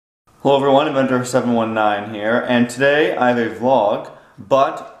Hello everyone, Inventor719 here, and today I have a vlog,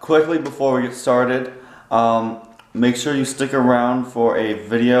 but quickly before we get started, make sure you stick around for a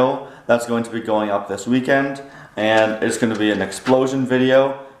video that's going to be going up this weekend, and it's going to be an explosion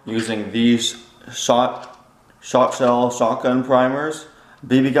video using these shot shell shotgun primers,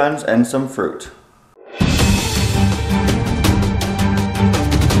 BB guns, and some fruit.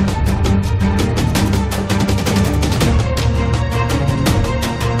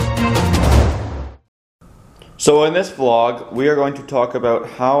 So in this vlog, we are going to talk about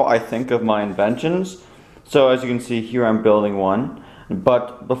how I think of my inventions. So as you can see here, I'm building one.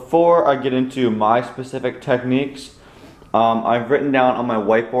 But before I get into my specific techniques, I've written down on my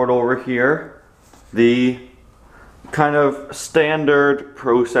whiteboard over here the kind of standard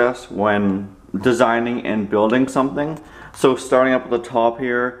process when designing and building something. So starting up at the top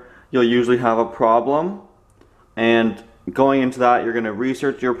here, you'll usually have a problem. And going into that, you're going to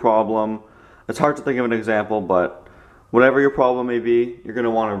research your problem. It's hard to think of an example, but whatever your problem may be, you're going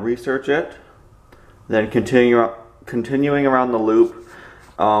to want to research it. Then continuing around the loop,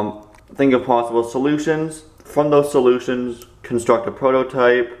 think of possible solutions. From those solutions, construct a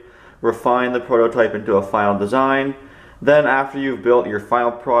prototype, refine the prototype into a final design. Then after you've built your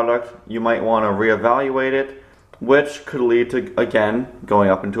final product, you might want to reevaluate it, which could lead to, again, going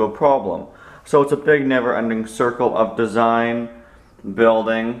up into a problem. So it's a big never-ending circle of design,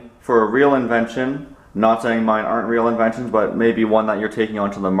 building. For a real invention, not saying mine aren't real inventions, but maybe one that you're taking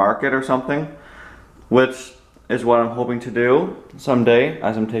onto the market or something, which is what I'm hoping to do someday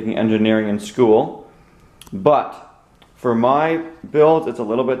as I'm taking engineering in school. But for my builds, it's a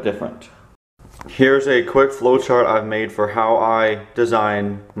little bit different. Here's a quick flowchart I've made for how I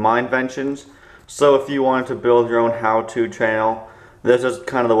design my inventions. So if you wanted to build your own how-to channel, this is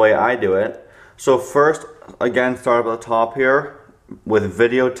kind of the way I do it. So first, again, start up at the top here with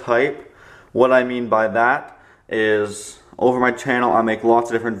video type. What I mean by that is over my channel I make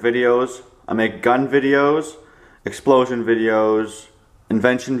lots of different videos. I make gun videos, explosion videos,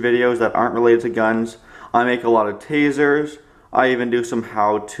 invention videos that aren't related to guns. I make a lot of tasers. I even do some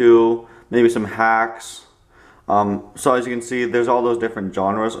how-to, maybe some hacks. So as you can see, there's all those different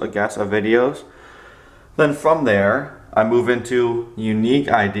genres, I guess, of videos. Then from there, I move into unique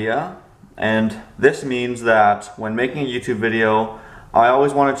idea. And this means that when making a YouTube video, I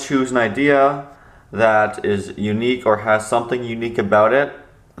always want to choose an idea that is unique or has something unique about it,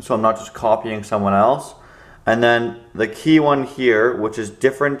 so I'm not just copying someone else. And then the key one here, which is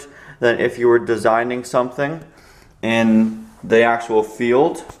different than if you were designing something in the actual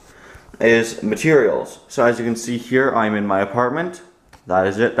field, is materials. So as you can see here, I'm in my apartment. That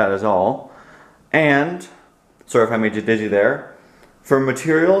is it, that is all. And, sorry if I made you dizzy there. For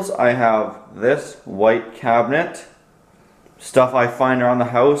materials, I have this white cabinet, stuff I find around the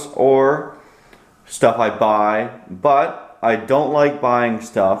house, or stuff I buy. But I don't like buying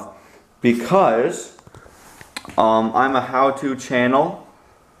stuff because I'm a how-to channel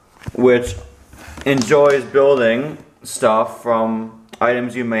which enjoys building stuff from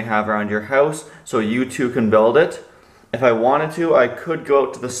items you may have around your house, so you too can build it. If I wanted to, I could go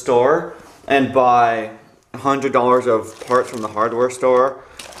out to the store and buy $100 of parts from the hardware store,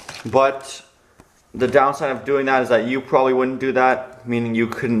 but the downside of doing that is that you probably wouldn't do that, meaning you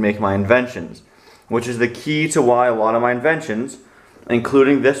couldn't make my inventions, which is the key to why a lot of my inventions,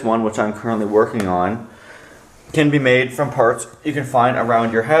 including this one, which I'm currently working on, can be made from parts you can find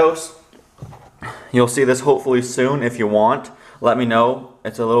around your house. You'll see this hopefully soon if you want. Let me know.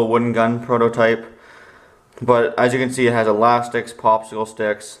 It's a little wooden gun prototype, but as you can see, it has elastics, popsicle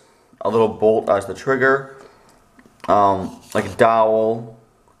sticks, a little bolt as the trigger, like a dowel,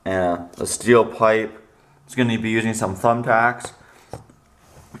 and a steel pipe. It's going to be using some thumbtacks.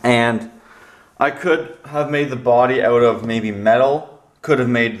 And I could have made the body out of maybe metal, could have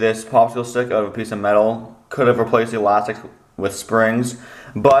made this popsicle stick out of a piece of metal, could have replaced the elastics with springs,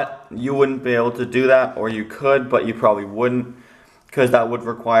 but you wouldn't be able to do that, or you could, but you probably wouldn't, because that would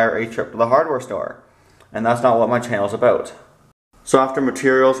require a trip to the hardware store. And that's not what my channel is about. So after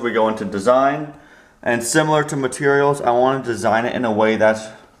materials, we go into design. And similar to materials, I want to design it in a way that's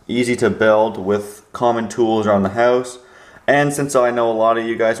easy to build with common tools around the house. And since I know a lot of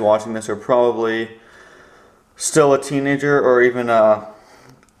you guys watching this are probably still a teenager or even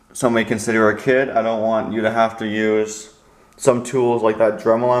some may consider a kid, I don't want you to have to use some tools like that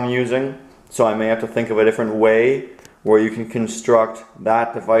Dremel I'm using. So I may have to think of a different way where you can construct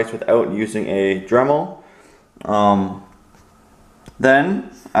that device without using a Dremel. Then,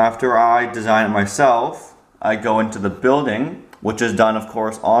 after I design it myself, I go into the building, which is done, of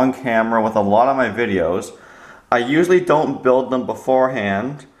course, on camera with a lot of my videos. I usually don't build them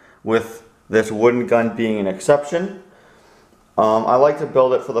beforehand with this wooden gun being an exception. I like to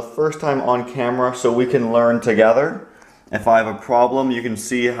build it for the first time on camera so we can learn together. If I have a problem, you can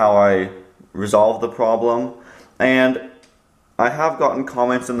see how I resolve the problem. And I have gotten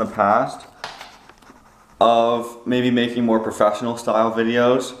comments in the past of maybe making more professional style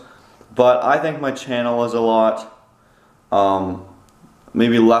videos, but I think my channel is a lot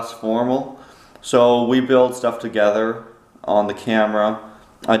maybe less formal. So we build stuff together on the camera.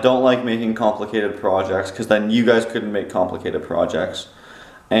 I don't like making complicated projects because then you guys couldn't make complicated projects.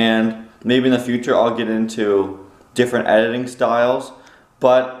 And maybe in the future I'll get into different editing styles,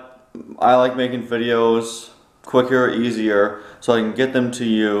 but I like making videos quicker, easier, so I can get them to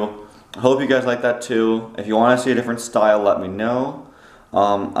you. I hope you guys like that too. If you want to see a different style, let me know.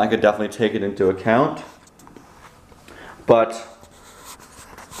 I could definitely take it into account. But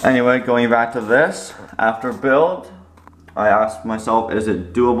anyway, going back to this, after build, I asked myself, is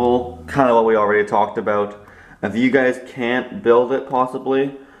it doable? Kind of what we already talked about. If you guys can't build it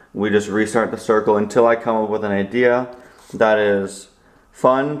possibly, we just restart the circle until I come up with an idea that is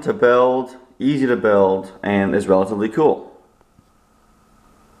fun to build, easy to build, and is relatively cool.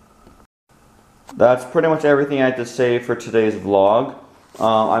 That's pretty much everything I had to say for today's vlog.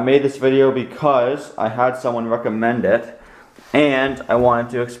 I made this video because I had someone recommend it, and I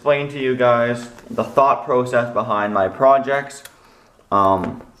wanted to explain to you guys the thought process behind my projects,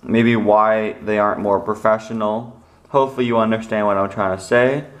 maybe why they aren't more professional. Hopefully you understand what I'm trying to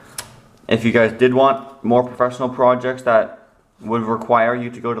say. If you guys did want more professional projects that would require you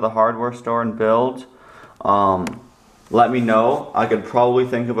to go to the hardware store and build, let me know. I could probably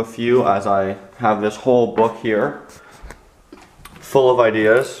think of a few, as I have this whole book here full of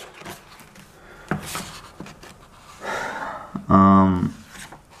ideas.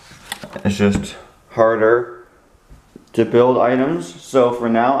 It's just harder to build items, so for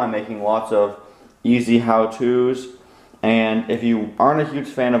now I'm making lots of easy how-tos. And if you aren't a huge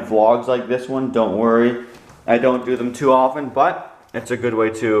fan of vlogs like this one, don't worry. I don't do them too often, but it's a good way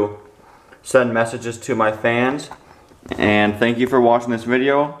to send messages to my fans. And thank you for watching this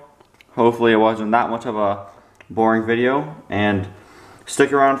video. Hopefully it wasn't that much of a boring video, and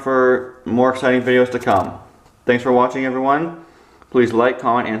stick around for more exciting videos to come. Thanks for watching, everyone. Please like,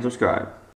 comment, and subscribe.